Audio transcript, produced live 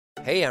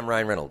Hey, I'm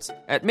Ryan Reynolds.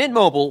 At Mint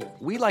Mobile,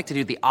 we like to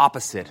do the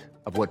opposite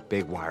of what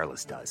Big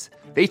Wireless does.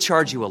 They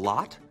charge you a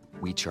lot,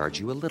 we charge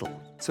you a little.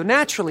 So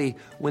naturally,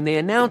 when they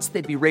announced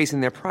they'd be raising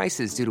their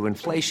prices due to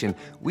inflation,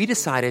 we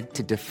decided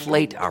to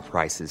deflate our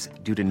prices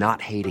due to not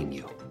hating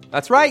you.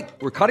 That's right.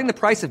 We're cutting the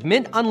price of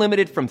Mint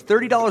Unlimited from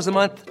 $30 a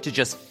month to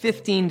just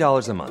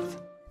 $15 a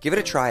month. Give it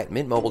a try at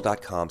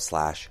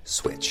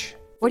mintmobile.com/switch.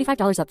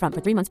 $45 up front for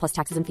 3 months plus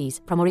taxes and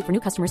fees. Promo rate for new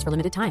customers for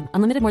limited time.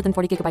 Unlimited more than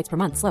 40 gigabytes per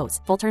month. Slows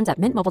full terms at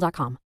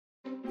mintmobile.com.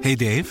 Hey,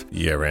 Dave.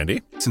 Yeah,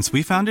 Randy. Since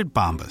we founded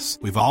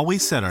Bombas, we've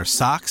always said our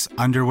socks,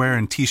 underwear,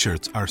 and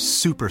T-shirts are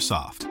super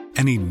soft.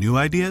 Any new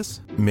ideas?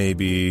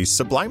 Maybe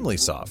sublimely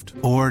soft.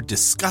 Or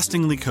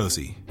disgustingly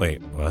cozy.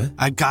 Wait, what?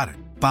 I got it.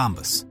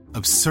 Bombas.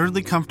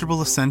 Absurdly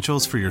comfortable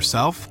essentials for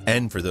yourself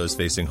and for those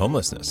facing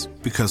homelessness.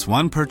 Because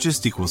one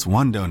purchased equals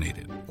one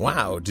donated.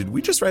 Wow, did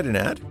we just write an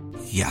ad?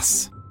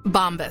 Yes.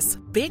 Bombas.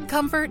 Big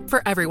comfort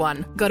for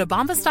everyone. Go to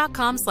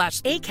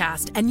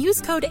bombas.com/ACAST and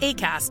use code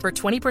ACAST for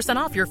 20%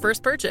 off your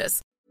first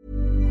purchase.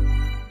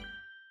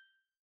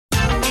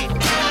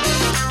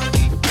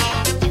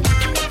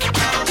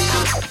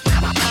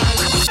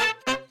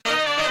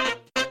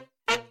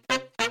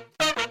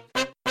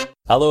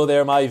 Hello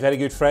there, my very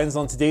good friends.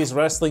 On today's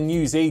wrestling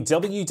news, a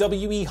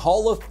WWE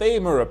Hall of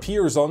Famer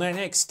appears on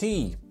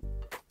NXT.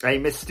 A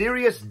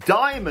mysterious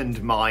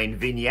diamond mine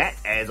vignette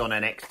airs on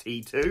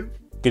NXT too.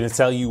 Gonna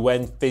tell you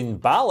when Finn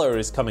Balor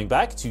is coming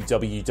back to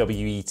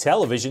WWE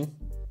television.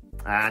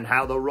 And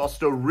how the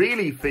roster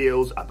really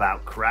feels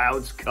about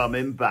crowds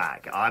coming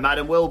back. I'm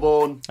Adam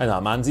Wilborn. And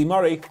I'm Andy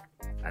Murray.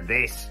 And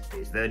this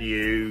is the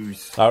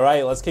news. All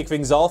right, let's kick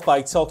things off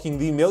by talking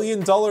the $1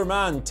 Million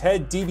Man,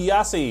 Ted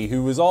DiBiase,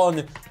 who was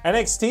on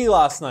NXT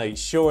last night,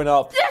 showing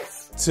up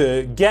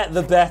to get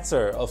the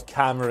better of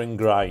Cameron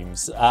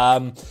Grimes.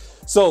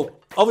 So,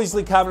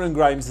 obviously, Cameron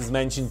Grimes has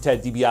mentioned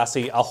Ted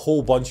DiBiase a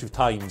whole bunch of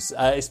times,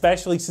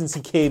 especially since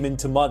he came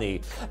into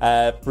money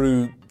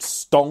through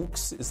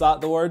stonks. Is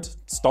that the word?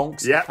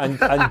 Stonks? Yeah. And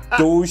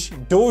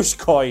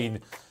Dogecoin.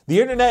 The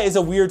internet is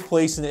a weird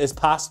place and it has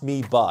passed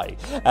me by.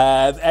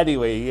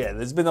 Anyway, yeah,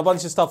 there's been a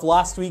bunch of stuff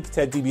last week.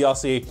 Ted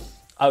DiBiase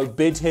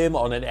outbid him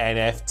on an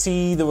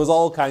NFT. There was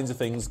all kinds of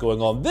things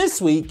going on. This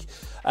week,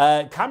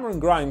 Cameron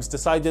Grimes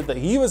decided that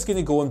he was going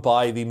to go and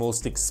buy the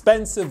most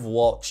expensive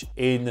watch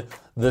in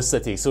the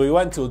city. So he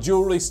went to a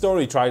jewelry store,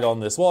 he tried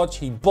on this watch,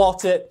 he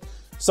bought it.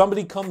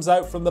 Somebody comes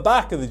out from the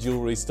back of the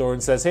jewelry store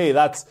and says, hey,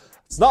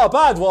 it's not a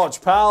bad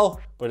watch, pal,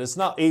 but it's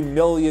not a $1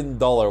 million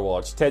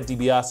watch. Ted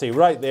DiBiase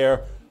right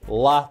there,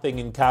 laughing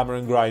in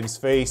Cameron Grimes'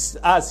 face,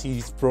 as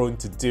he's prone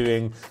to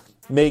doing,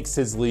 makes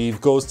his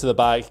leave, goes to the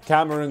back.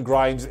 Cameron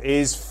Grimes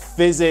is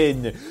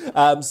fizzing.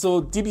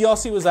 So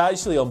DiBiase was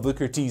actually on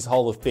Booker T's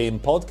Hall of Fame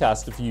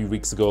podcast a few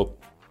weeks ago.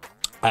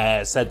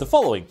 Said the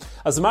following: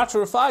 as a matter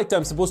of fact,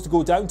 I'm supposed to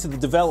go down to the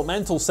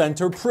developmental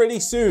center pretty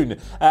soon.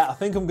 I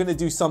think I'm going to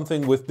do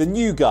something with the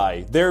new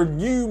guy, their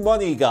new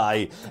money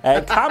guy,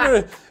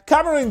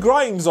 Cameron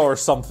Grimes or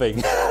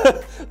something.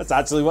 That's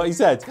actually what he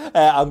said.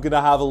 I'm going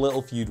to have a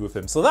little feud with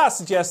him. So that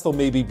suggests there'll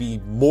maybe be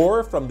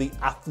more from the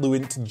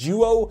affluent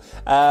duo.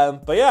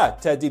 But yeah,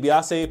 Ted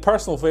DiBiase,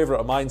 personal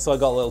favourite of mine, so I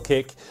got a little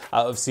kick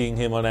out of seeing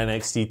him on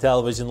NXT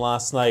television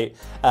last night.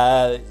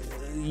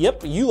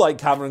 Yep, you like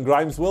Cameron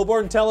Grimes.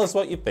 Wilborn, tell us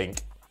what you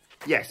think.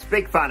 Yes,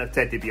 big fan of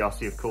Ted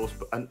DiBiase, of course,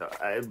 but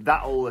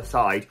that all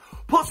aside,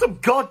 put some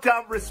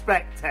goddamn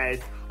respect,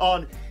 Ted,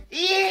 on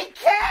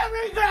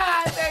Cameron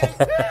Grimes!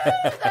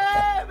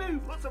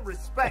 Put some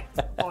respect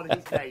on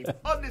his name.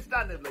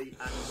 Understandably,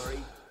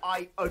 Anne-Marie,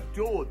 I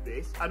adored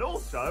this, and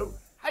also,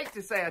 hate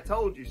to say I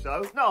told you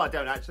so. No, I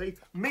don't actually.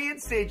 Me and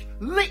Sige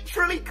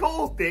literally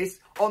called this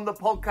on the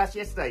podcast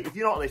yesterday. If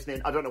you're not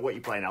listening, I don't know what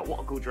you're playing out.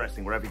 What a Cool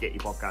Dressing, wherever you get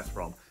your podcast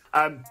from.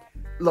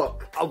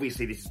 Look,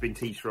 obviously this has been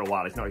teased for a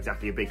while. It's not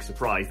exactly a big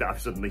surprise that I've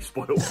suddenly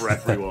spoiled for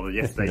everyone on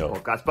yesterday's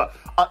podcast. But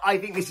I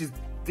think this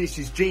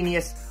is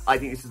genius. I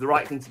think this is the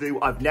right thing to do.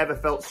 I've never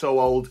felt so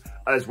old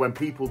as when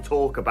people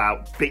talk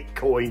about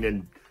Bitcoin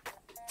and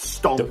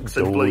stonks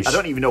and bloody... I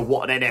don't even know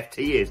what an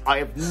NFT is. I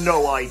have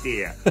no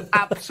idea.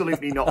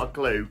 Absolutely not a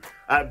clue.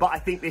 But I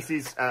think this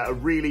is a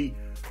really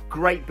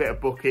great bit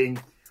of booking.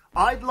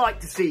 I'd like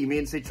to see, me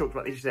and Sid talked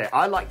about this yesterday,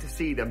 I'd like to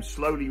see them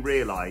slowly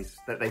realise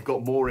that they've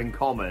got more in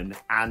common,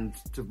 and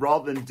to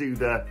rather than do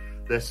the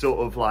sort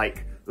of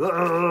like,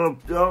 oh,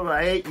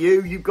 I hate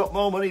you, you've got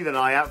more money than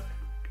I have,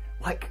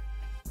 like,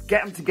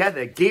 get them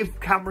together, give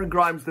Cameron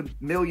Grimes the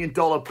 $1 million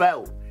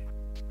belt,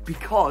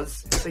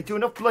 because they do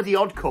enough bloody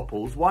odd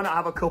couples. Why not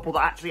have a couple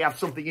that actually have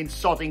something in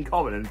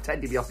common? And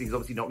Ted DiBiase is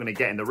obviously not going to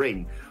get in the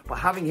ring, but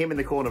having him in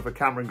the corner for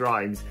Cameron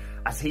Grimes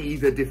as he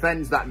either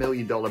defends that $1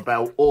 million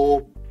belt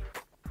or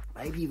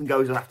maybe even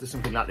goes after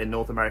something like the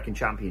North American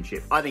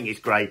Championship. I think it's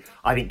great.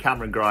 I think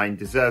Cameron Grimes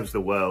deserves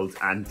the world,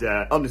 and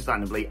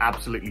understandably,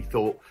 absolutely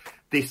thought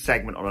this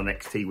segment on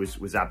NXT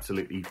was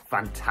absolutely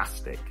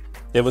fantastic.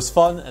 It was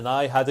fun, and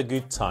I had a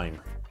good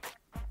time.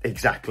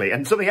 Exactly.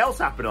 And something else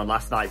happened on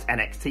last night's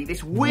NXT.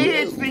 This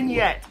weird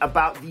vignette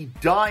about the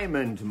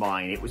diamond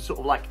mine. It was sort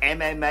of like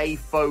MMA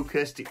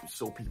focused. It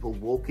saw people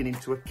walking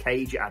into a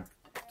cage. It had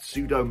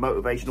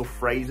pseudo-motivational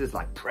phrases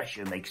like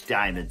pressure makes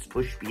diamonds,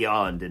 push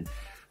beyond, and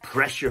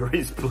pressure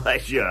is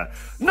pleasure.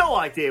 No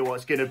idea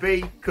what's going to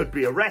be. Could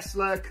be a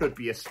wrestler, could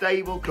be a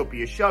stable, could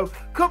be a show,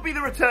 could be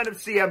the return of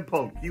CM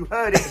Punk. You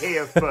heard it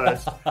here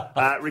first.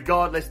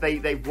 Regardless,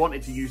 they've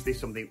wanted to use this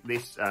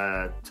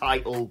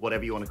title,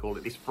 whatever you want to call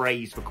it, this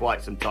phrase for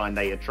quite some time.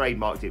 They had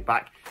trademarked it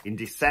back in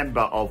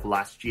December of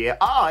last year.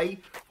 I,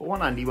 for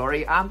one, Andy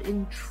Murray, am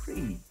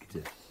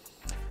intrigued.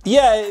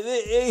 Yeah,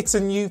 it's a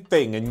new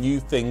thing, and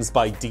new things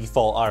by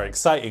default are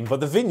exciting,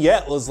 but the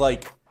vignette was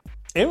like,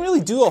 it didn't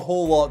really do a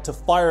whole lot to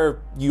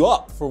fire you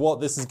up for what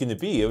this is going to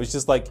be. It was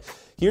just like,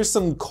 here's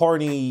some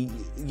corny,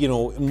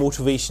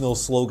 motivational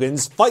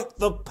slogans. Fight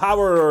the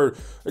power, or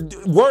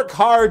work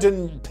hard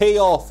and pay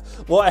off,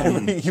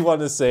 whatever you want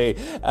to say,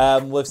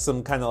 with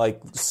some kind of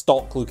like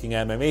stock-looking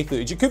MMA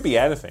footage. It could be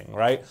anything,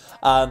 right?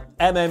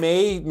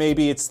 MMA,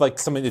 maybe it's like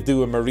something to do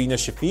with Marina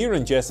Shafir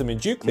and Jessamine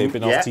Duke. They've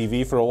been off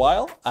TV for a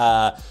while.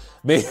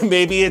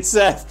 Maybe it's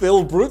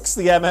Phil Brooks,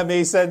 the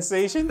MMA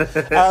sensation.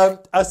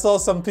 I saw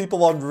some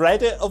people on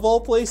Reddit, of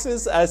all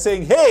places,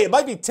 saying, hey, it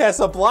might be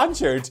Tessa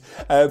Blanchard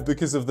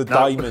because of the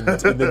diamond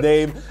in the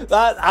name.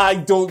 That I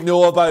don't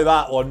know about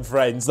that one,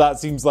 friends. That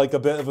seems like a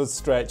bit of a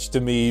stretch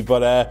to me.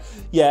 But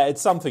yeah,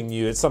 it's something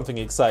new. It's something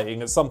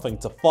exciting. It's something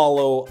to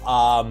follow.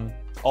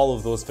 All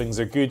of those things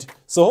are good.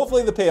 So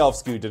hopefully the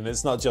payoff's good and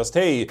it's not just,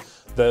 hey,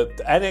 the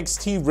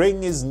NXT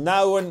ring is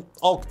now an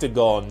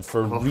octagon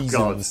for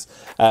reasons.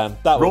 That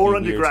Raw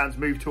Underground's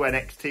moved to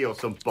NXT or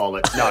some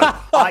bollocks.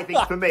 No, I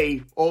think for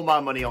me, all my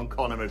money on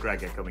Conor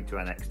McGregor coming to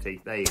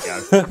NXT. There you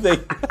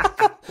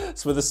go.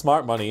 That's where the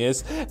smart money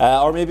is.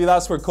 Or maybe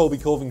that's where Colby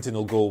Covington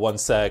will go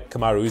once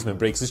Kamaru Usman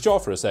breaks his jaw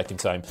for a second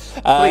time.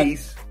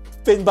 Please.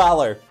 Finn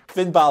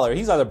Balor,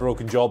 he's had a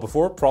broken jaw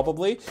before,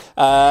 probably.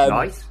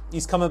 Nice.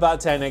 He's coming back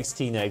to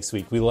NXT next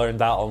week. We learned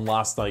that on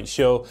last night's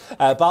show.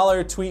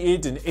 Balor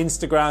tweeted and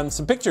Instagrammed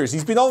some pictures.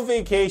 He's been on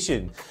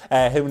vacation,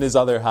 him and his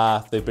other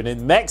half. They've been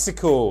in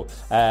Mexico,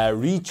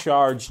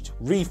 recharged,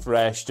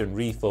 refreshed, and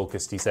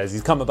refocused, he says.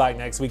 He's coming back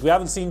next week. We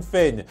haven't seen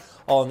Finn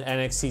on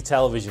NXT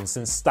television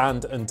since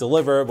Stand and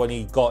Deliver, when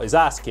he got his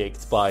ass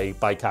kicked by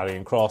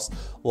Karrion Kross,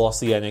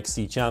 lost the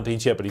NXT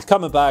Championship. But he's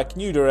coming back,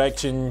 new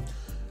direction.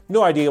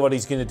 No idea what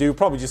he's going to do.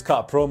 Probably just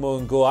cut a promo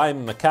and go,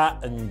 I'm a cat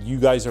and you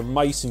guys are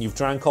mice and you've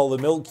drank all the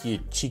milk, you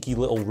cheeky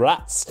little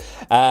rats.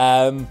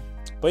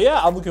 But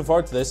yeah, I'm looking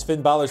forward to this.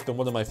 Finn Balor's been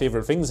one of my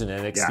favourite things in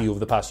NXT over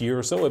the past year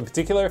or so in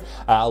particular.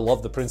 I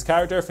love the Prince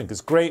character. I think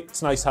it's great.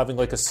 It's nice having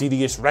like a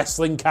serious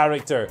wrestling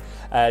character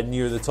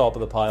near the top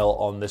of the pile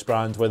on this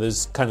brand where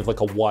there's kind of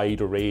like a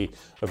wide array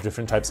of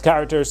different types of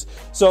characters.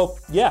 So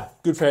yeah,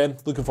 good for him.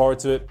 Looking forward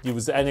to it. He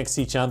was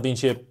NXT champion,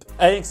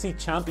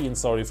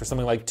 for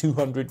something like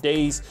 200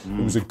 days.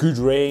 It was a good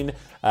reign.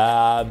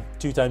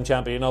 Two-time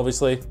champion,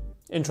 obviously.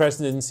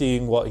 Interested in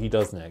seeing what he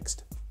does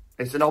next.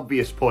 It's an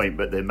obvious point,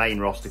 but the main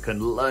roster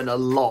can learn a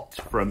lot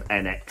from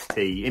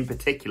NXT. In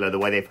particular, the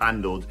way they've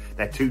handled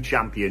their two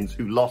champions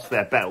who lost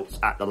their belts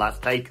at the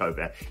last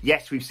takeover.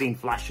 Yes, we've seen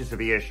flashes of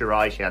Io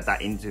Shirai. She had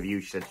that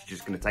interview. She said she's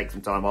just going to take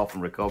some time off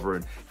and recover.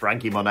 And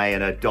Frankie Monet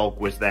and her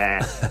dog was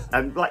there.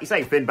 And like you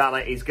say, Finn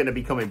Balor is going to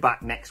be coming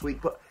back next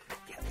week. But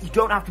you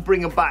don't have to bring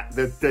them back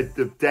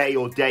the day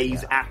or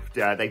days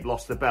after they've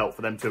lost the belt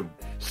for them to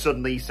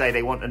suddenly say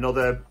they want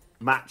another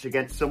match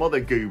against some other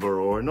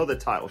goober or another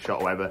title shot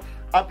or whatever.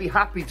 I'd be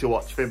happy to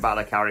watch Finn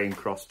Balor Karrion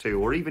Kross 2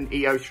 or even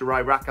Io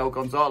Shirai Raquel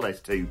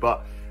Gonzalez 2,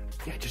 but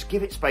yeah, just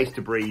give it space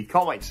to breathe.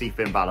 Can't wait to see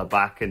Finn Balor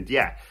back, and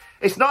yeah,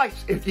 it's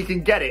nice if you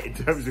can get it in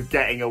terms of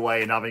getting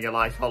away and having a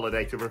nice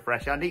holiday to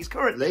refresh. And he's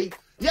currently,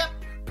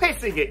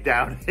 pissing it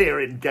down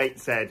here in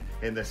Gateshead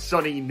in the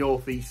sunny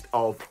northeast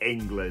of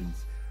England.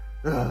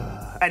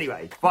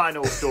 Anyway,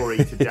 final story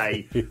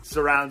today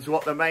surrounds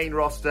what the main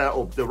roster,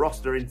 or the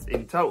roster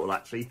in total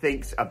actually,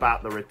 thinks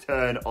about the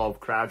return of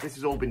crowds. This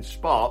has all been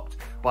sparked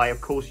by,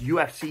 of course,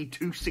 UFC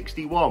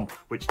 261,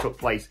 which took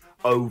place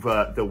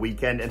over the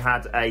weekend and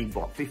had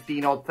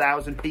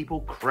 15,000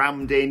 people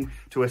crammed in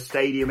to a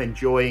stadium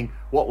enjoying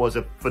what was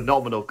a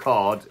phenomenal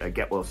card.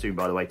 Get well soon,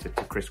 by the way, to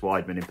Chris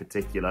Weidman in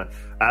particular.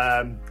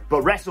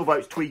 But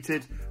WrestleVotes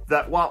tweeted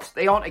that whilst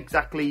they aren't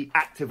exactly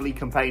actively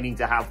campaigning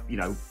to have,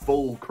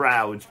 full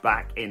crowds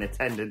back in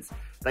attendance,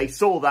 they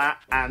saw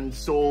that and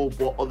saw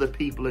what other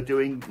people are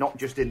doing, not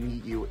just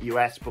in the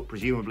US, but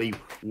presumably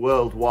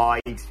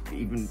worldwide.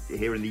 Even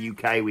here in the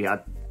UK, we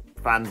had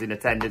fans in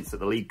attendance at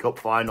the League Cup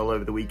final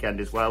over the weekend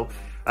as well.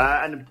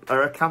 And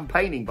are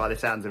campaigning, by the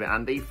sounds of it,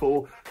 Andy,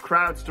 for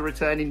crowds to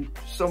return in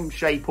some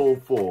shape or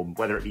form,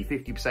 whether it be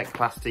 50%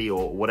 capacity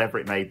or whatever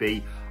it may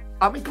be.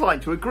 I'm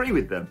inclined to agree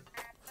with them.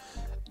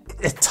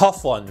 A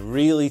tough one,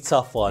 really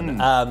tough one.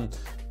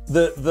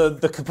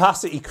 The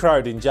capacity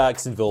crowd in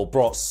Jacksonville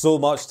brought so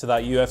much to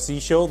that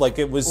UFC show. Like,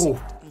 it was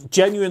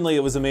genuinely,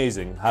 it was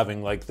amazing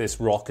having like this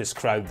raucous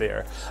crowd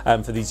there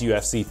for these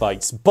UFC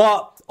fights.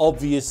 But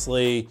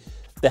obviously,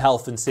 the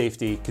health and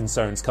safety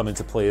concerns come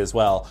into play as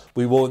well.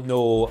 We won't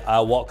know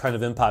what kind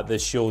of impact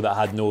this show that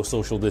had no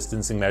social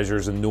distancing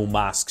measures and no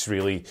masks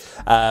really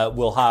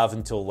will have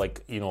until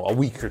a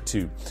week or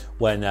two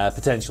when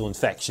potential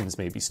infections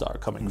maybe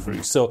start coming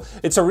through. So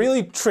it's a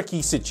really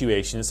tricky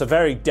situation. It's a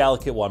very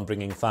delicate one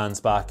bringing fans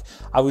back.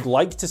 I would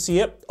like to see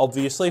it,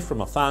 obviously,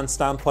 from a fan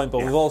standpoint, but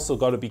we've also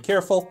got to be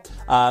careful.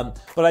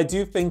 But I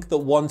do think that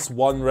once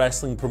one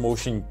wrestling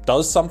promotion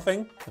does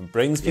something and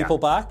brings people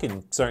back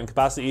in certain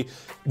capacity,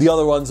 the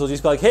other ones will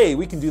just be like, hey,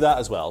 we can do that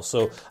as well.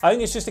 So I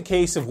think it's just a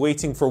case of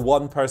waiting for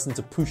one person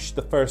to push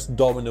the first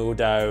domino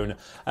down,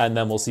 and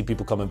then we'll see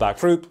people coming back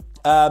through.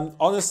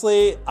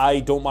 Honestly, I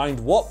don't mind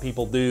what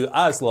people do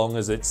as long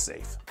as it's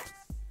safe.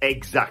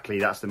 Exactly,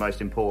 that's the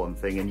most important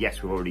thing. And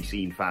yes, we've already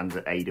seen fans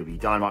at AEW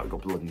Dynamite. We've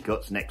got Blood and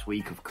Guts next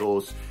week, of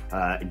course.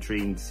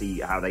 Intriguing to see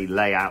how they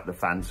lay out the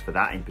fans for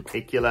that in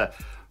particular.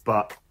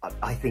 But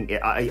I think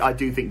I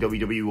do think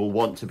WWE will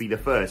want to be the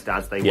first,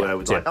 as they were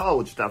with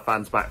we'll just have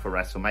fans back for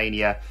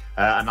WrestleMania.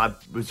 And I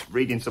was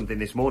reading something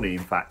this morning, in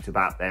fact,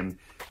 about them,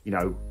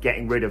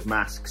 getting rid of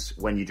masks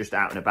when you're just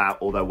out and about.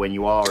 Although when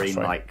you are in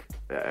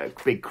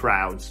big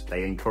crowds,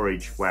 they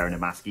encourage wearing a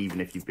mask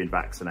even if you've been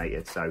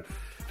vaccinated. So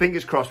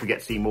fingers crossed we get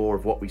to see more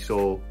of what we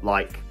saw,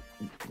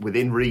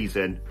 within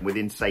reason,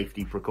 within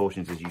safety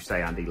precautions, as you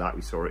say, Andy, like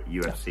we saw at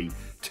UFC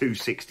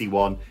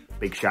 261.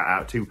 Big shout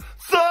out to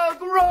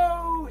Thug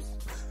Rose!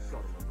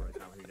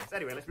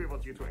 Anyway, let's move on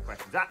to your Twitter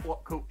questions. At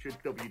What Cultured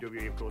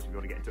WWE, of course, if you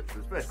want to get in touch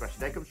with us. First question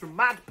there comes from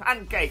Mad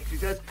Pancakes, who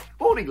says,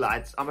 morning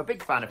lads, I'm a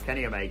big fan of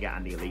Kenny Omega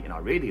and the Elite, and I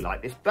really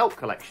like this belt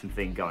collection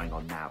thing going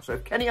on now. So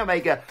if Kenny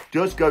Omega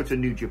does go to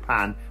New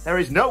Japan, there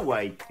is no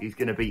way he's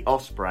going to beat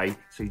Ospreay.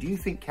 So do you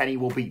think Kenny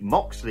will beat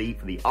Moxley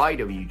for the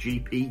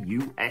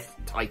IWGP US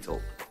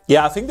title?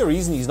 Yeah, I think the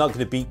reason he's not going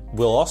to beat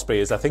Will Ospreay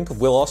is I think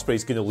Will Ospreay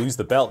is going to lose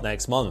the belt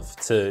next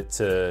month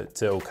to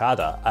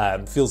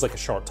Okada. Feels like a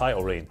short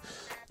title reign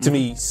to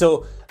me.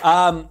 So,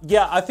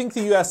 I think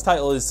the US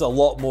title is a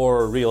lot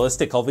more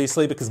realistic,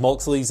 obviously, because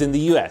Moxley's in the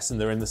US and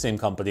they're in the same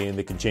company and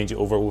they can change it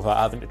over without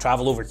having to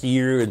travel over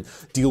here and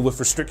deal with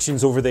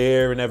restrictions over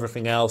there and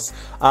everything else.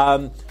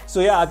 I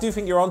do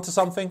think you're onto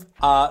something.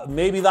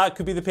 Maybe that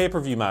could be the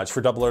pay-per-view match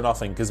for Double or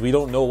Nothing, because we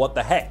don't know what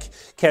the heck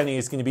Kenny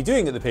is going to be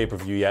doing at the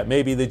pay-per-view yet.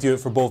 Maybe they do it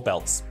for both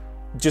belts.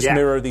 Just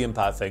mirror the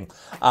Impact thing.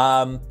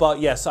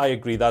 But yes, I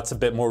agree. That's a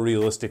bit more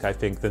realistic, I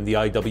think, than the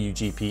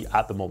IWGP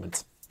at the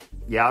moment.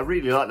 Yeah, I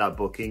really like that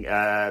booking.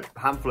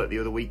 Hamflet the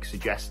other week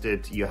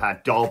suggested you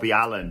had Darby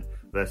Allin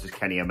versus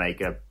Kenny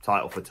Omega,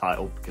 title for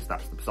title, because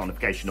that's the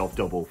personification of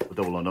Double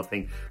or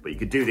Nothing. But you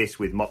could do this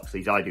with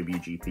Moxley's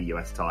IWGP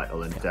US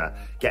title and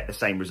get the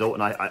same result.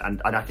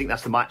 And I think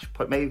that's the match.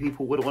 But maybe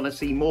people would want to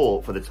see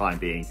more for the time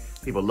being.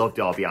 People love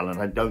Darby Allin.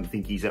 I don't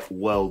think he's at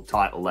world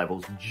title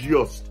levels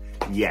just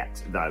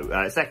yet,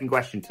 though. Second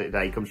question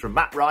today comes from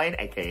Matt Ryan,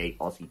 aka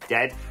Aussie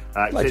Dead.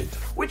 He says,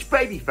 which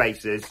baby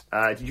faces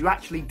did you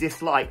actually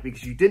dislike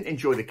because you didn't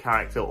enjoy the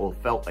character or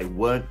felt they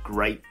weren't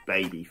great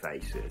baby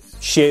faces?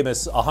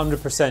 Sheamus,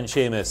 100%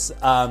 Sheamus.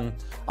 I'm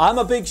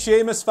a big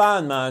Sheamus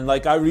fan, man.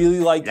 I really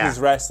like his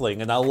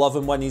wrestling, and I love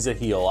him when he's a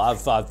heel.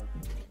 I've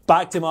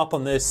backed him up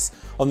on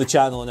the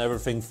channel and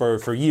everything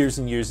for years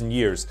and years and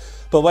years.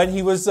 But when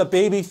he was a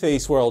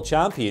babyface world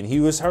champion, he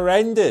was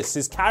horrendous.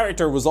 His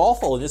character was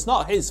awful, and it's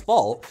not his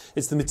fault.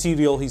 It's the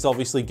material he's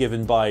obviously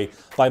given by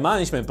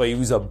management. But he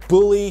was a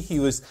bully.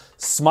 He was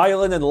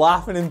smiling and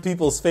laughing in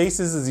people's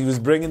faces as he was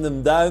bringing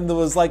them down. There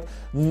was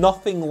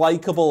nothing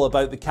likable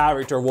about the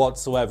character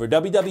whatsoever.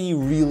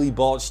 WWE really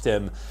botched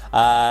him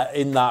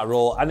in that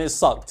role, and it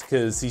sucked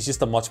because he's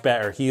just a much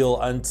better heel.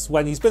 And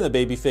when he's been a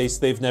babyface,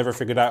 they've never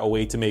figured out a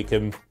way to make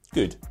him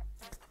good.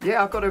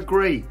 Yeah, I've got to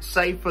agree.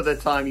 Save for the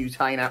time he was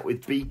hanging out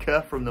with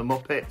Beaker from the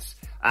Muppets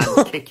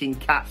and kicking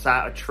cats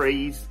out of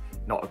trees.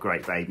 Not a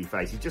great baby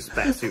face. He's just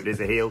better suited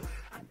as a heel.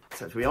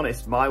 So to be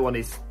honest, my one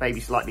is maybe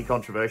slightly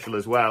controversial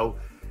as well.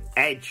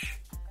 Edge.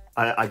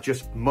 I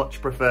just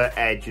much prefer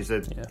Edge as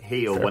a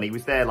heel. Fair. When he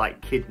was there,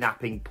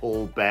 kidnapping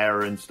Paul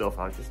Bearer and stuff,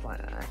 I was just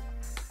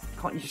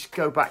can't you just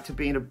go back to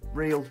being a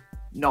real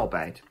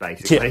knobhead,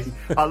 basically?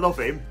 Yeah. I love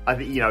him. I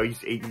think,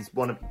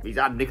 he's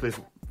Adam Nicholas'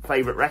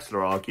 favourite wrestler,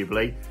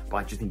 arguably, but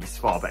I just think he's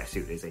far better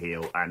suited as a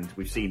heel, and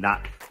we've seen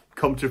that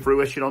come to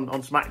fruition on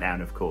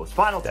SmackDown, of course.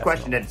 Final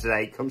question then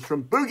today comes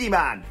from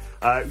Boogeyman,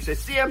 who says,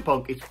 CM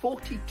Punk is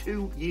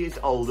 42 years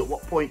old. At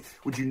what point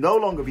would you no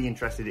longer be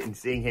interested in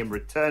seeing him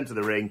return to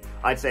the ring?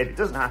 I'd say if it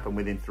doesn't happen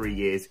within 3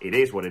 years, it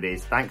is what it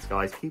is. Thanks,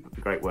 guys. Keep up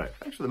the great work.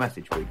 Thanks for the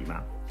message,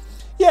 Boogeyman.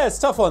 Yeah, it's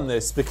tough on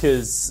this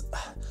because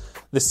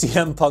the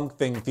CM Punk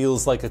thing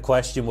feels like a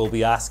question we'll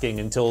be asking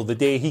until the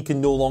day he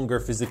can no longer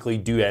physically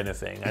do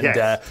anything.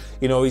 And,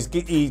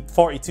 he's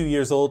 42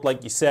 years old,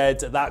 like you said.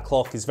 That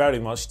clock is very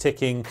much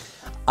ticking.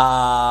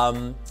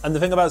 And the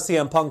thing about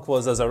CM Punk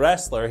was, as a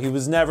wrestler, he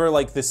was never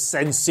this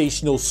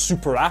sensational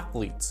super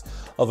athlete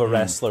of a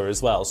wrestler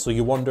as well. So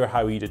you wonder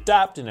how he'd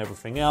adapt and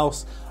everything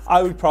else.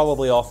 I would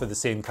probably offer the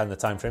same kind of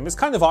time frame. It's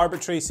kind of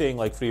arbitrary saying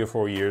 3 or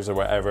 4 years or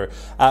whatever.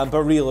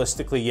 But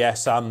realistically,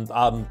 yes, I'm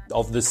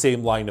of the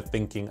same line of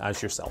thinking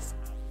as yourself.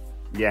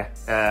 Yeah,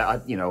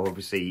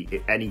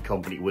 obviously any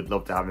company would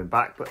love to have him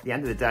back, but at the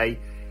end of the day,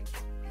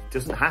 he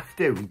doesn't have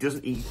to. He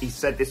doesn't. He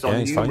said this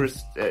on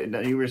numerous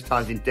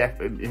times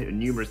in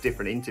numerous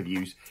different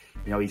interviews.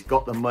 He's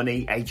got the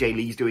money. AJ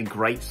Lee's doing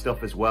great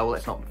stuff as well.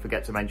 Let's not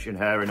forget to mention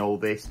her in all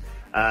this.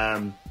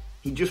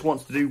 He just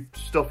wants to do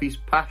stuff he's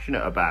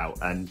passionate about,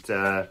 and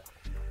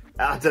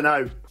I don't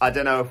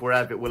know if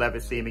we'll ever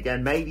see him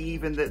again. Maybe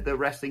even the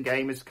wrestling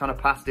game has kind of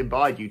passed him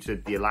by due to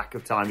the lack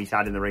of time he's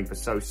had in the ring for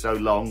so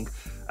long.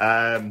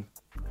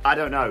 I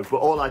don't know, but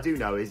all I do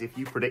know is if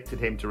you predicted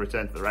him to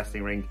return to the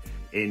wrestling ring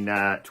in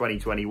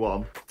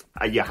 2021,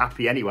 you're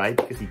happy anyway,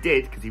 because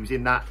he was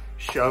in that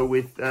show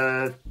with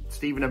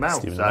Stephen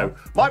Amell.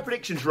 My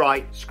prediction's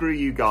right. Screw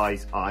you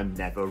guys, I'm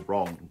never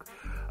wrong.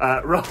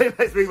 Right,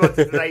 let's move on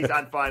to today's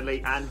and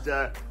finally, and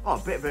a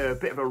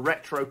bit of a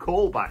retro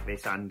callback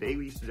this, Andy.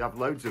 We used to have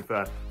loads of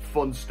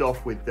fun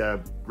stuff with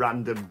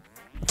random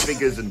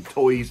figures and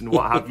toys and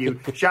what have you.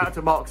 Shout out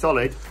to Mark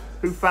Solid,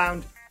 who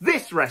found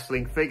this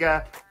wrestling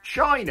figure,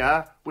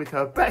 Chyna, with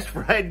her best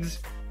friends,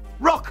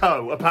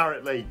 Rocco,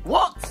 apparently.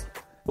 What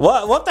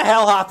the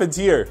hell happened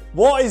here?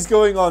 What is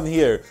going on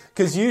here?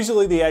 Because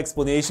usually the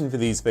explanation for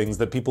these things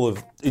that people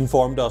have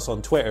informed us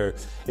on Twitter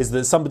is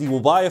that somebody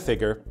will buy a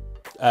figure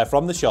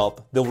from the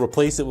shop, they'll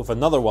replace it with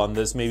another one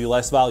that's maybe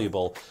less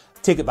valuable,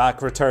 take it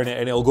back, return it,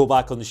 and it'll go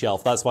back on the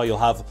shelf. That's why you'll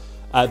have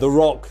The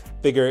Rock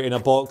figure in a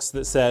box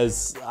that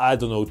says, I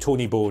don't know,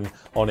 Tony Bone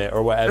on it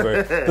or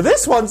whatever. But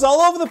this one's all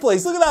over the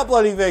place. Look at that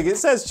bloody thing. It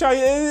says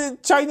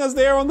Chyna's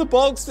there on the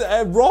box.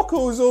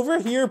 Rocco's over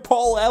here.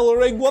 Paul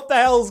Ellering. What the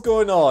hell's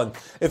going on?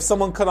 If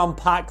someone could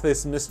unpack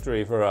this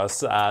mystery for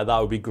us, that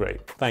would be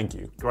great. Thank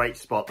you. Great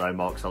spot though,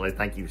 Mark Solid.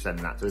 Thank you for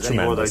sending that to us. Tremendous.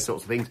 Any more of those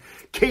sorts of things,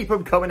 keep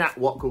them coming at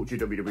What Culture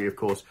WWE, of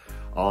course,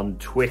 on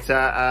Twitter.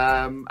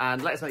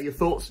 And let us know your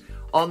thoughts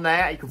on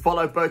there. You can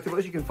follow both of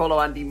us. You can follow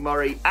Andy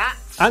Murray at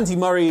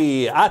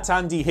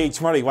Andy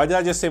H. Murray. Why did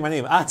I just say my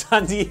name? At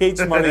Andy H.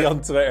 Murray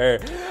on Twitter.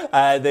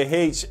 The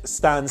H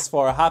stands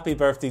for happy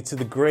birthday to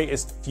the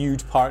greatest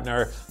feud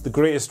partner, the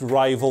greatest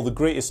rival, the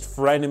greatest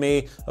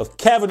frenemy of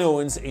Kevin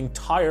Owens'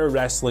 entire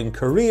wrestling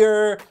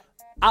career,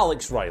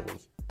 Alex Riley.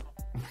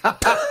 Happy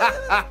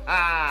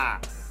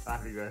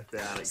birthday,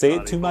 Alex. Say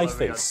Riley. it to my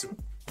face.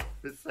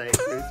 Say it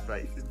to his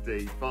face,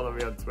 indeed. Follow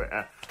me on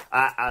Twitter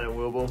at Adam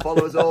Wilborn.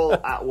 Follow us all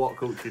at What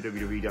Culture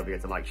WWE. Don't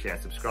forget to like, share,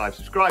 subscribe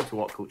to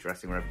What Culture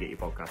Wrestling wherever you get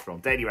your podcast from.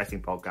 Daily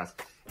Wrestling Podcast,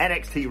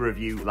 NXT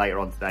review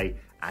later on today,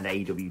 and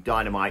AEW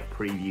Dynamite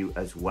preview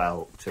as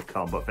well to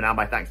come. But for now,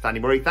 my thanks to Andy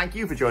Murray. Thank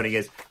you for joining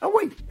us, and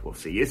we'll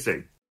see you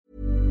soon.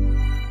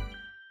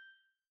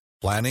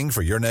 Planning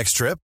for your next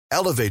trip?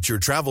 Elevate your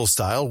travel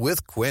style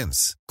with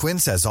Quince.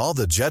 Quince has all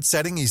the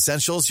jet-setting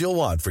essentials you'll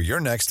want for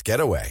your next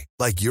getaway,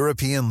 like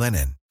European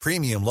linen,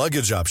 premium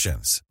luggage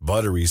options,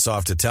 buttery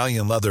soft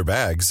Italian leather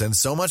bags, and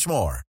so much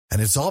more.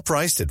 And it's all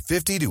priced at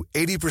 50 to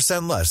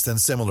 80% less than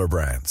similar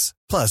brands.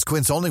 Plus,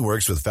 Quince only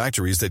works with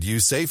factories that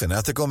use safe and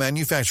ethical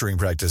manufacturing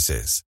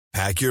practices.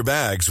 Pack your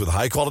bags with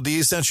high-quality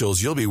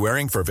essentials you'll be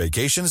wearing for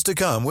vacations to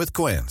come with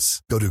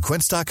Quince. Go to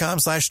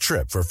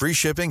quince.com/trip for free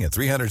shipping and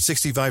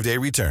 365-day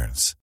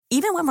returns.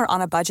 Even when we're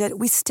on a budget,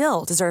 we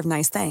still deserve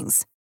nice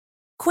things.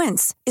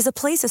 Quince is a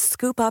place to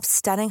scoop up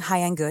stunning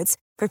high-end goods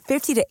for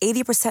 50 to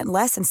 80%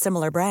 less than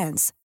similar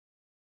brands.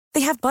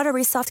 They have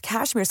buttery soft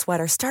cashmere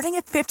sweaters starting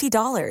at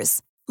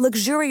 $50,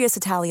 luxurious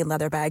Italian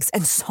leather bags,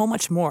 and so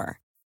much more.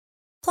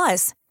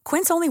 Plus,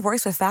 Quince only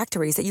works with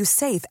factories that use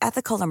safe,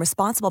 ethical, and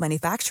responsible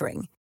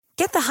manufacturing.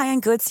 Get the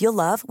high-end goods you'll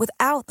love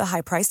without the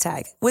high price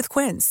tag with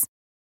Quince.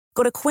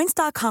 Go to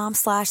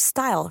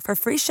quince.com/style for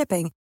free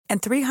shipping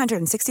and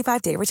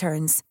 365-day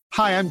returns.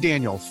 Hi, I'm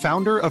Daniel,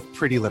 founder of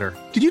Pretty Litter.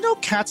 Did you know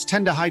cats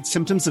tend to hide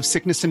symptoms of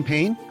sickness and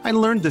pain? I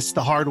learned this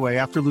the hard way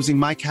after losing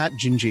my cat,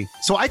 Gingy.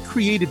 So I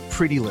created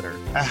Pretty Litter,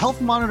 a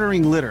health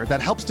monitoring litter that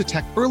helps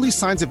detect early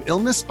signs of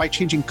illness by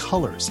changing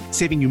colors,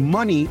 saving you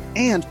money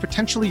and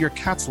potentially your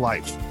cat's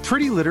life.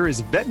 Pretty Litter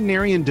is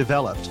veterinarian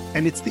developed,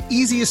 and it's the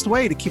easiest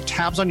way to keep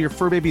tabs on your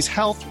fur baby's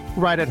health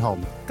right at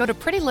home. Go to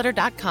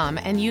prettylitter.com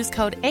and use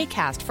code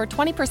ACAST for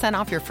 20%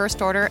 off your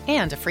first order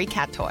and a free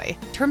cat toy.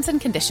 Terms and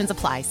conditions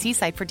apply. See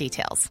site for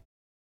details.